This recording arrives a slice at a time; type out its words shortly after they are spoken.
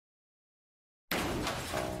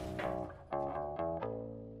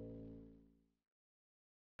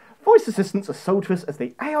voice assistants are sold to us as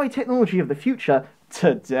the AI technology of the future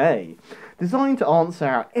today, designed to answer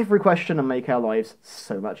our every question and make our lives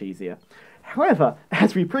so much easier. However,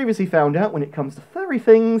 as we previously found out when it comes to furry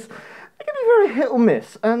things, they can be very hit or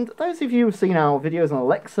miss, and those of you who have seen our videos on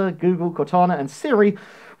Alexa, Google, Cortana and Siri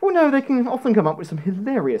will know they can often come up with some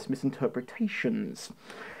hilarious misinterpretations.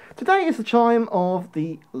 Today is the time of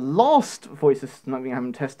the last voice assistant that we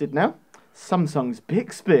haven't tested now, Samsung's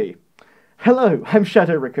Bixby. Hello, I'm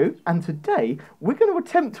Shadow Raccoon, and today we're going to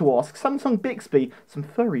attempt to ask Samsung Bixby some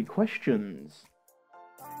furry questions.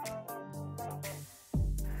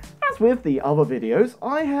 As with the other videos,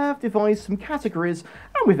 I have devised some categories,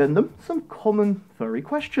 and within them, some common furry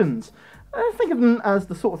questions. Think of them as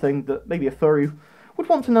the sort of thing that maybe a furry would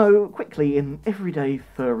want to know quickly in everyday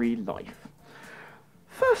furry life.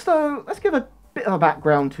 First though, let's give a bit of a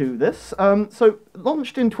background to this. So,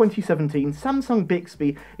 launched in 2017, Samsung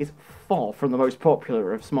Bixby is far from the most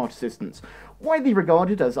popular of smart assistants. Widely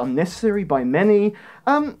regarded as unnecessary by many,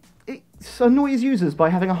 it annoys users by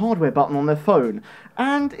having a hardware button on their phone,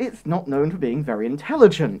 and it's not known for being very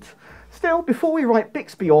intelligent. Still, before we write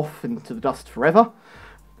Bixby off into the dust forever,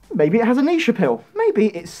 maybe it has a niche appeal. Maybe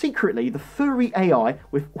it's secretly the furry AI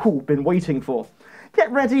we've all been waiting for.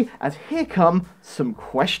 Get ready, as here come some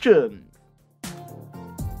questions.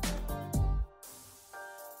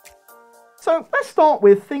 So let's start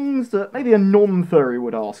with things that maybe a non-furry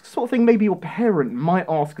would ask. Sort of thing maybe your parent might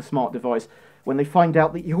ask a smart device when they find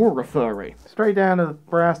out that you're a furry. Straight down to the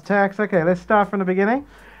brass tacks. Okay, let's start from the beginning.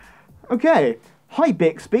 Okay. Hi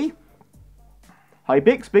Bixby. Hi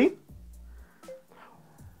Bixby.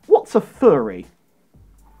 What's a furry?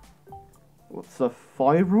 What's a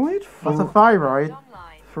thyroid? What's a thyroid?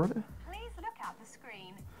 Please look at the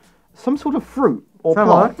screen. Some sort of fruit or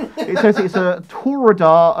plant. It says it's a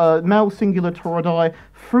Torida, male singular Toridae,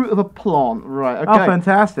 fruit of a plant. Right, okay. Oh,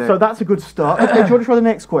 fantastic. So that's a good start. Okay, do you want to try the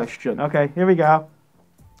next question? Okay, here we go.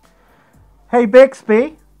 Hey,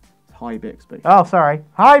 Bixby. Hi, Bixby. Oh, sorry.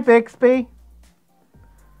 Hi, Bixby.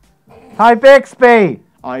 Hi, Bixby.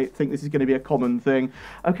 I think this is going to be a common thing.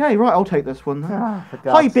 Okay, right, I'll take this one. For God's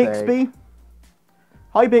Hi, sake. Bixby.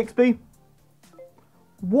 Hi, Bixby.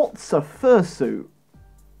 What's a fursuit?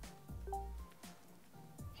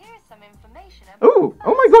 Here's some information about Ooh!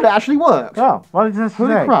 Oh my god, it actually works! Oh, what does this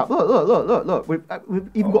Holy say? crap, look. We've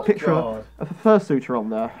even got a picture of a fursuiter on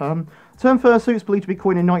there. Term fursuit is believed to be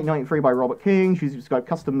coined in 1993 by Robert King, used to describe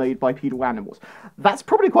custom-made bipedal animals. That's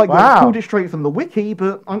probably quite good. Wow. I pulled it straight from the wiki,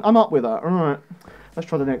 but I'm up with that. Alright, let's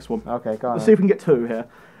try the next one. Okay, go on. Let's see if we can get two here.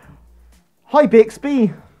 Hi,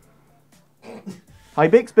 Bixby. Hi,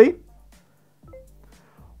 Bixby.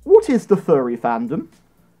 What is the furry fandom?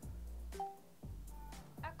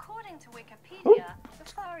 According to Wikipedia, Oh. the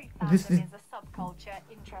furry This fandom is- is a subculture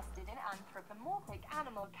interested in anthropomorphic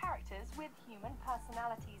animal characters with human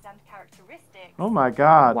personalities and characteristics. Oh my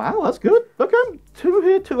God. Wow, that's good. Okay, two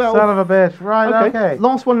here, two out. Son of a bitch. Right, okay.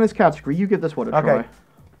 Last one in this category. You give this one a try. Okay.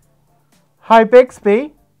 Hi,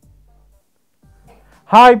 Bixby.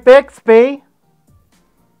 Hi, Bixby.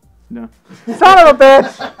 No. Son of a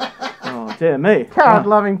bitch. Oh, dear me. God Wow.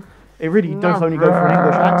 loving. It really does only go for an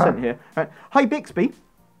English accent here. Right. Hi, Bixby.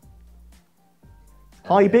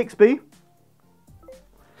 Hi, Bixby.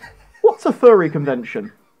 What's a furry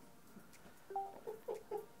convention?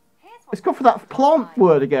 It's gone for that plant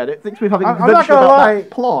word again. It thinks we're having a I'm not convention gonna about lie.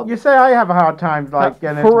 that plant. You say I have a hard time like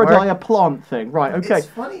getting That into work. Furry plant thing. Right, okay. It's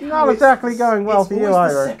funny how Not it's- exactly going well for you It's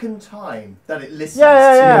always either. the second time that it listens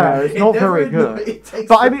Yeah. Yeah, to it's you. not It very never- good. it takes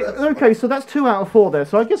But I the mean, first one. okay, so that's 2 out of 4 there.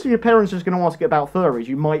 So I guess if your parents are just going to ask you about furries,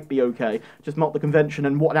 you might be okay. Just not the convention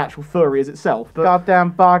and what an actual furry is itself. But Goddamn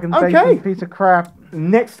bargain Okay. basing piece of crap.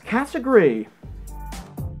 next category.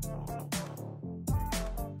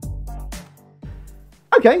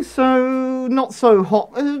 Okay, so not so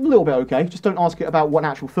hot, a little bit okay. Just don't ask it about what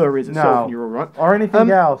an actual furry is itself, No. and you're all right. Or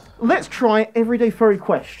anything else. Let's try everyday furry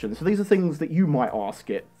questions. So these are things that you might ask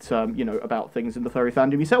it, you know, about things in the furry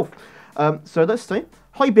fandom yourself. So let's see.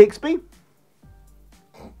 Hi, Bixby.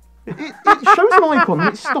 It shows an icon and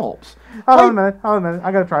it stops. Hold on a minute.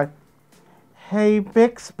 I gotta try. Hey,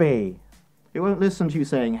 Bixby. It won't listen to you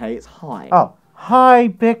saying hey, it's hi. Oh, hi,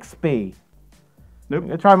 Bixby. Nope. I'm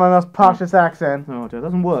gonna try my most poshest accent. Oh dear, it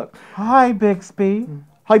doesn't work. Hi, Bixby.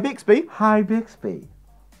 Hi, Bixby. Hi, Bixby.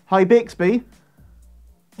 Hi, Bixby.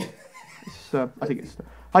 I think it's...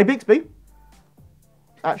 Hi, Bixby.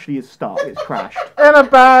 Actually, it's start. It's crashed. In a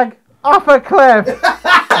bag, off a cliff. Oh,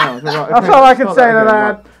 right, That's okay, all I let's can start say to again,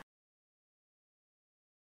 that.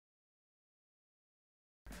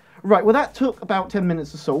 Right, well that took about 10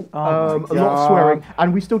 minutes to sort. Oh a my lot of God. swearing,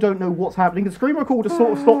 and we still don't know what's happening. The screen recorder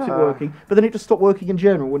sort of stopped it working, but then it just stopped working in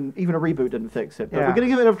general, and even a reboot didn't fix it. But Yeah. we're going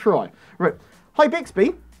to give it a try. Right. Hi,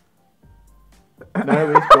 Bixby.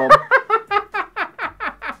 No, he's gone.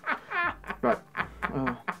 Right.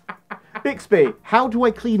 Bixby, how do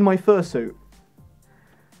I clean my fursuit?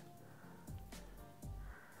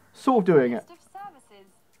 Sort of doing it. List of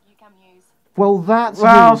services you can use. Well, that's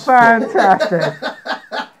Well, useful. fantastic.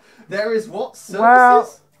 There is what? Services?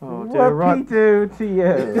 Well, Oh dear, right. whoopie-doo to you.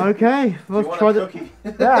 Okay, Do you let's want try a the. cookie?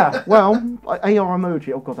 Yeah. Well, AR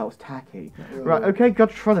emoji. Oh god, that was tacky. Right, okay, got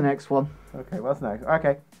to try the next one. Okay, what's next?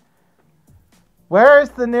 Okay. Where is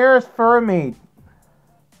the nearest fur meet?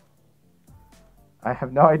 I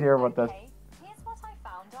have no idea what that. Okay, here's what I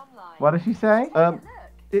found online. What did she say? Take a look.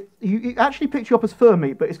 It actually picked you up as fur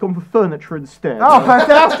meat, but it's gone for furniture instead. Oh,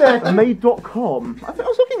 fantastic! Made.com. I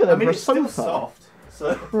was looking at them I mean, for a it's still sofa. soft.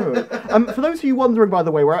 So. True. For those of you wondering, by the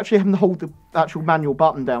way, we're actually having to hold the actual manual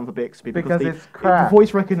button down for Bixby Because the, it's crap. the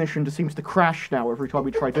voice recognition just seems to crash now every time we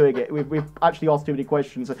try doing it. We've actually asked too many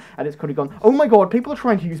questions, and it's kind of gone, oh my god, people are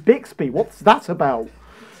trying to use Bixby. What's that about?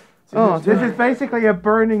 Oh, This is basically a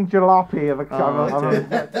burning jalopy of a.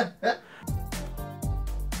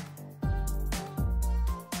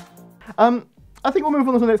 I think we'll move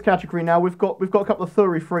on to the next category now. We've got a couple of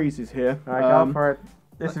furry phrases here. Alright, go for it.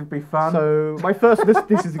 This would be fun. So my first,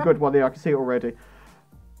 this is a good one. Yeah, I can see it already.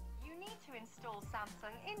 You need to install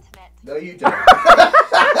Samsung Internet. No, you don't.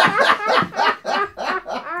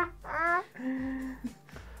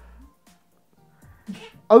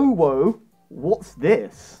 Oh whoa, what's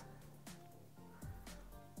this?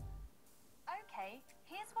 Okay,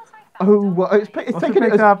 here's what I found. Oh whoa, it's What's taking it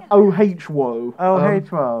it picked as up? OH whoa.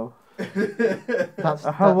 Oh, That's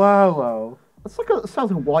Hawaii. It's like it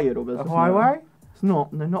sounds Hawaiian almost. A doesn't it? Hawaii? It's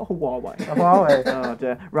not. No, not Hawaii. Hawaii. Oh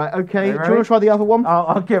dear. Right. Okay. Are Do you you ready? want to try the other one?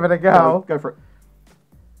 I'll give it a go. Go for it.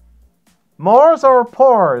 Mores or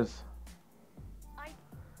pores?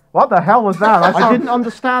 What the hell was that? I didn't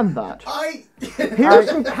understand that. I. Here are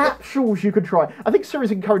some capsules you could try. I think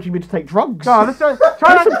Siri's encouraging me to take drugs. Go on, let's try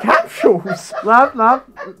Try some that. capsules. Love.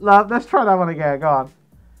 Let's try that one again. Go on.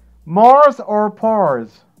 Mores or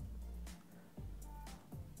pores?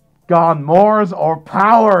 Gone. Mores or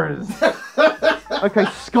powers? Okay,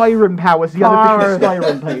 Skyrim powers. The other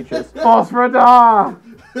Skyrim pages. Phosphorida.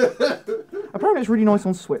 Apparently, it's really nice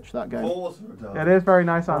on Switch. That game. It is very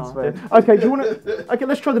nice on Switch. Okay, do you want to? Okay,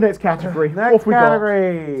 let's try the next category. Next Off we go.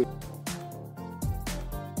 category.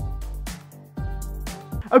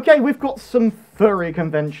 Okay, we've got some furry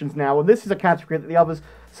conventions now, and this is a category that the others,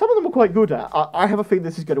 some of them are quite good at. I have a feeling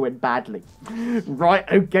this is going to end badly. Right,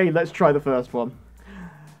 okay, let's try the first one.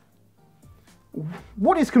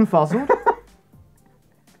 What is confuzzled?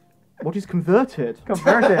 What is converted?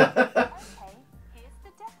 Converted. Okay, here's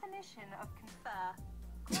the definition of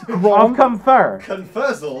confer. Of confer.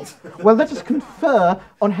 Confuzzled. Well, let us confer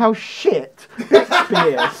on how shit Bixby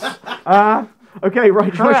is. Okay,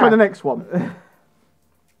 right, shall I try correct. the next one?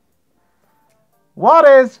 What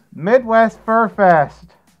is Midwest Fur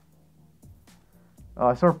Fest?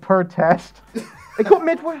 Oh, sort of per test. It got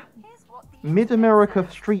Midway. Here's what the Mid-America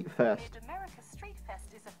Street Fest. Mid-America Street Fest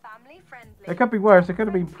is a family-friendly. It could be worse. It could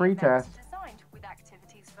have been friendly pre-test. event designed with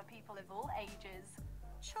activities for people of all ages.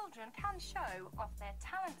 Children can show off their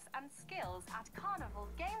talents and skills at carnival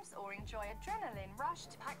games or enjoy adrenaline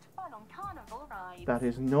rush-packed fun on carnival rides. That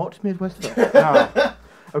is not Midwest Fest. No.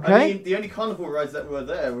 Okay. I mean, the only carnival rides that were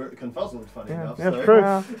there were Confuzzled, funny enough. That's so. true.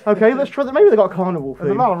 Yeah. Okay, let's try that. Maybe they got a carnival There's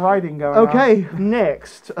a theme. lot of riding going on. Okay,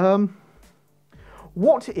 next.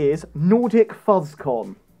 What is Nordic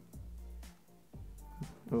FuzzCon?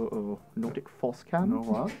 Nordic FuzzCon? No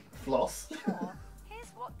what? Floss. Sure. Here's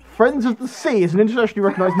what the Friends of the Sea is an internationally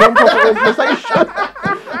recognised non-profit organisation.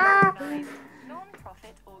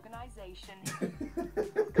 non-profit organisation.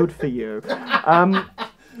 Good for you.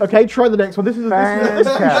 Okay, try the next one. This is you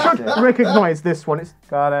Fantastic. should recognise this one. It's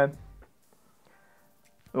Got it.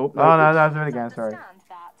 oh Oh, no, that's it again, sorry. Understand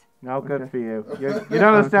that. No good Okay. for you. You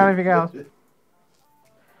don't understand anything else.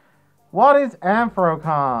 What is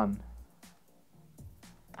Amphrocon?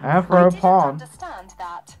 I didn't Amphropon. understand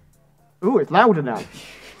that. Ooh, it's louder now.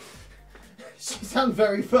 She sounds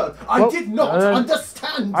very firm. I Well, did not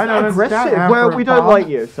understand. I don't that. understand. Aggressive. Well, we don't Amphropon. like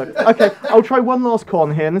you. So okay, I'll try one last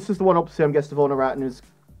con here, and this is the one obviously I'm guest of honour at and is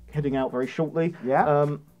heading out very shortly. Yeah.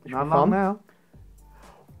 Should be Not fun. long now.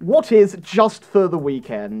 What is just for the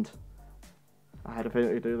weekend? I had a feeling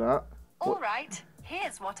to do that. All right,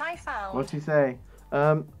 here's what I found. What'd she say?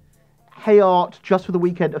 Hey Art, just for the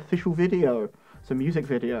weekend official video. It's a music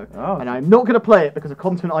video. Oh. And I'm not going to play it because of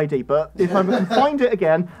content ID, but if I can find it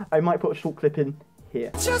again, I might put a short clip in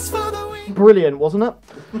here. Just for the week. Brilliant, wasn't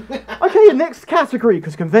it? Okay, next category,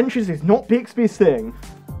 because conventions is not Bixby's thing.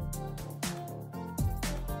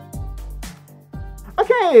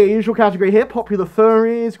 Okay, usual category here, popular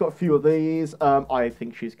furries. Got a few of these. I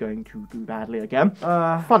think she's going to do badly again.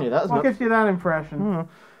 Funny that, isn't What it? gives you that impression?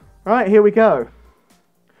 Right, here we go.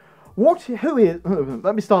 Who is...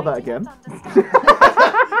 Let me start that again.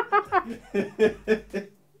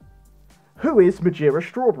 Who is Majira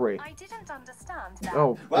Strawberry? I didn't understand that.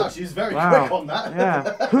 Oh, Wow, she's very quick on that.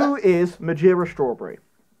 Yeah. who is Majira Strawberry?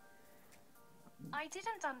 I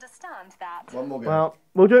didn't understand that. One more go. Well,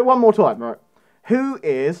 we'll do it one more time, right? Who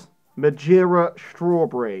is Majira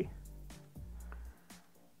Strawberry?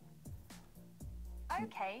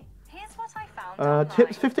 Okay, here's what I found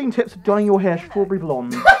online. 15 tips of dyeing your hair strawberry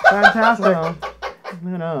blonde. Fantastic.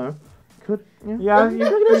 No. Could... Yeah, You're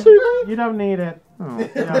going to sue me? you don't need it. Oh, You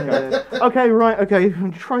don't need it. okay, right, okay.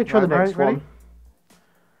 Try the next ready? one.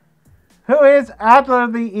 Who is Adler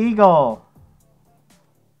the Eagle?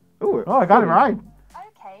 Ooh, Oh, I got it right.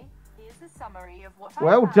 Okay, here's a summary of what I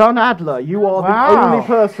Well found. done, Adler. You are Wow. the only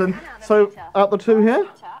person. So, out the two here?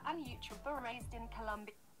 And YouTuber raised in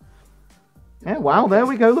Colombia. Yeah, wow, there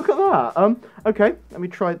we go. Look at that. Okay, let me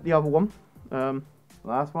try the other one.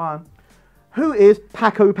 Last one. Who is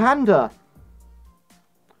Paco Panda?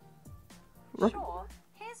 Sure,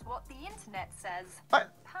 here's what the internet says.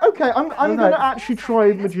 Okay, I'm Okay. going to actually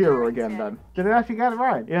try Majira again then. Did it actually get it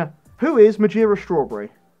right? Yeah. Who is Majira Strawberry?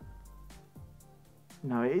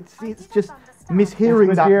 No, it's didn't just understand. mishearing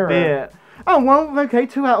It's that Majira. bit. Oh, well, okay,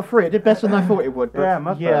 2 out of 3. It did better than I thought it would. But Yeah,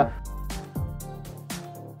 much better.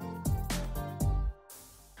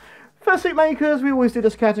 Fursuit makers, we always do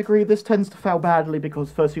this category. This tends to fail badly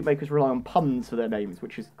because fursuit makers rely on puns for their names,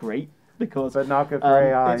 which is great because But not good for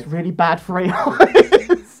AI. it's really bad for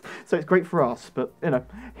AI. So it's great for us, but you know,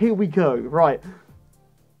 here we go. Right.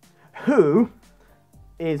 Who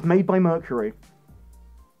is made by Mercury?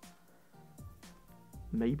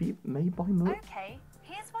 Maybe made by Mercury. Okay,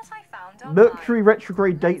 here's what I found online. Mercury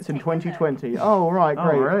retrograde dates in 2020. Oh, right, Oh,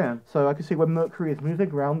 great. brilliant. So I can see when Mercury is moving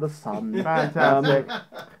around the sun. Fantastic.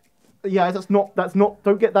 Yeah, that's not,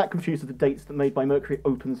 don't get that confused with the dates that Made by Mercury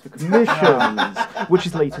opens for commissions, which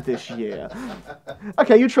is later this year.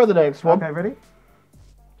 Okay, you try the next one. Okay, ready?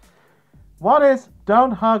 What is Don't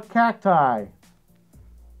Hug Cacti?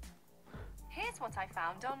 Here's what I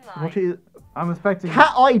found online. What is I'm expecting...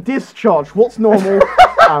 cat eye discharge? What's normal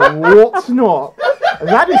and what's not?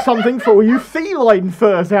 That is something for all you feline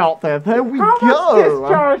furs out there. There we How go. much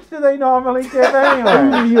discharge do they normally give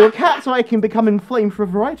anyway? Your cat's eye can become inflamed for a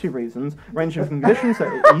variety of reasons, ranging from conditions that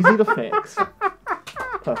are easy to fix.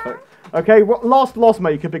 Perfect. Okay, last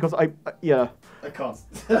maker because yeah. I can't.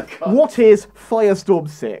 I can't. What is Firestorm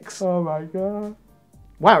 6? Oh my god.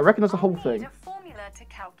 Wow, I reckon that's a whole I'll thing. need a formula to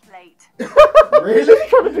calculate. Really?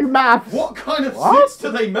 Trying to do maths. What kind of What? suits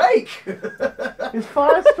do they make? Is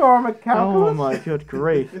Firestorm a calculus? Oh my good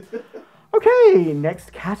grief. Okay,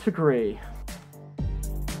 next category.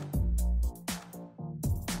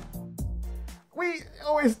 We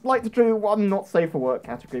always like to do one not safe for work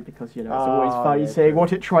category because, you know, it's always Oh, funny yeah, seeing true.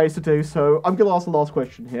 what it tries to do. So I'm going to ask the last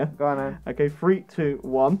question here. Go on then. Okay, 3, 2,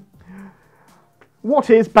 1. What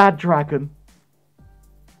is Bad Dragon?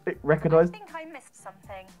 I Recognised? think I missed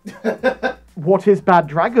something. What is Bad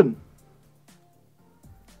Dragon?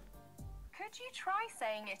 Could you try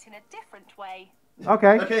saying it in a different way?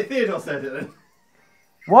 Okay. Okay, Theodore said it then.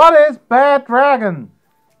 What is Bad Dragon?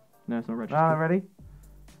 No, it's not registered. Ready?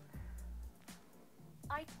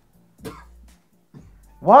 I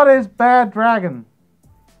What is Bad Dragon?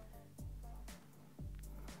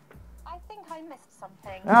 I think I missed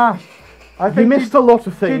something. Ah, I You think missed a lot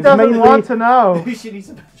of she things. doesn't mainly, want to know. Maybe she needs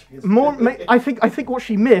a better I think what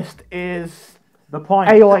she missed is The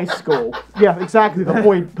point. AI school. Yeah, exactly the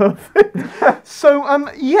point. Perfect. So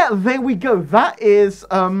yeah, there we go. That is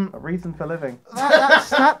A reason for living.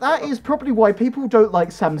 that is probably why people don't like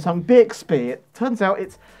Samsung Bixby. It turns out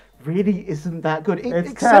it's really isn't that good.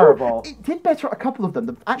 It's terrible. It did better at a couple of them.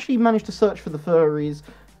 They actually managed to search for the furries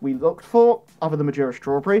we looked for, other than Majora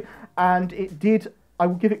Strawberry, and it did, I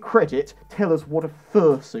will give it credit, tell us what a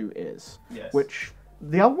fursuit is. Yes. Which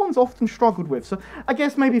the other ones often struggled with. So I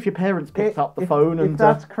guess maybe if your parents picked up the phone if and...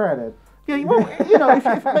 that's credit. yeah, well, you know, if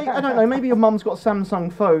I don't know, maybe your mum's got a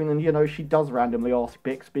Samsung phone and, you know, she does randomly ask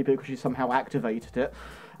Bixby because she somehow activated it.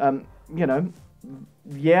 You know,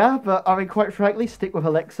 yeah, but I mean, quite frankly, stick with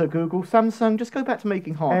Alexa, Google, Samsung, just go back to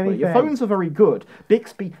making hardware. Your Anything. phones are very good.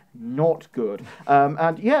 Bixby, not good.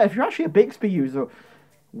 And yeah, if you're actually a Bixby user,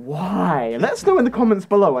 Why? Let us know in the comments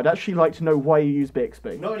below. I'd actually like to know why you use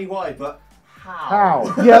Bixby. Not only why, but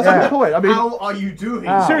how. Yeah, that's a good point. I mean, how are you doing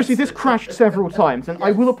seriously, this crashed several times, and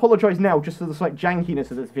I will apologise now just for the slight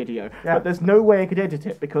jankiness of this video, but there's no way I could edit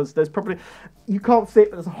it, because there's probably... You can't see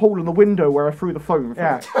it, but there's a hole in the window where I threw the phone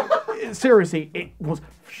from. Seriously, it was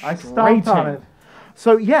I stomped on it.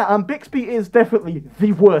 So yeah, Bixby is definitely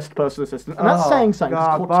the worst personal assistant, and that's saying something,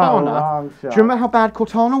 because Cortana... Do you remember how bad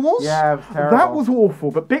Cortana was? Yeah, it was terrible. That was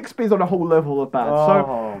awful, but Bixby's on a whole level of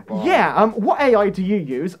bad. What AI do you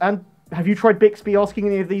use, and... Have you tried Bixby asking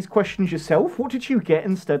any of these questions yourself? What did you get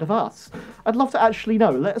instead of us? I'd love to actually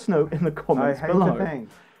know. Let us know in the comments below.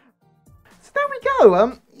 So there we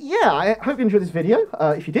go. Yeah, I hope you enjoyed this video.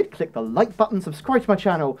 If you did, click the like button, subscribe to my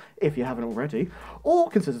channel if you haven't already, or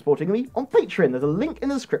consider supporting me on Patreon. There's a link in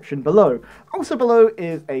the description below. Also below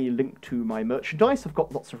is a link to my merchandise. I've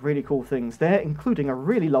got lots of really cool things there, including a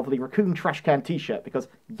really lovely Raccoon trash can t-shirt, because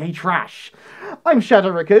yay trash. I'm Shadow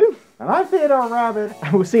Raccoon. And I'm Theodore Rabbit.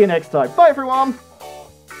 And we'll see you next time. Bye everyone.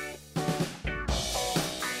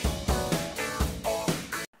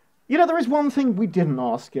 You know, there is one thing we didn't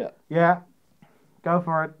ask yet. Yeah. Go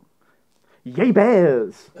for it. Yay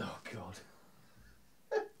bears! Oh, God.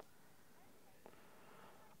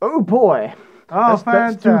 Oh, boy. Oh,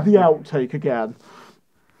 let's do the outtake again.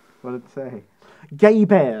 What did it say? Gay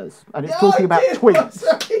bears. And it's talking about twins.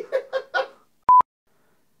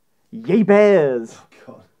 Yay bears! Oh,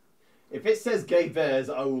 God. If it says gay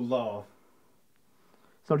bears, I will laugh.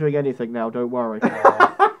 It's not doing anything now, don't worry.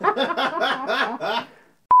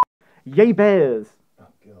 Yay bears!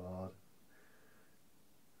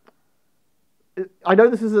 I know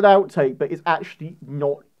this is an outtake, but it's actually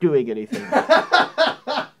not doing anything.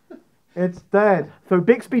 It's dead. So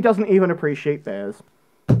Bixby doesn't even appreciate bears.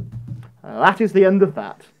 That is the end of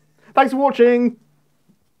that. Thanks for watching!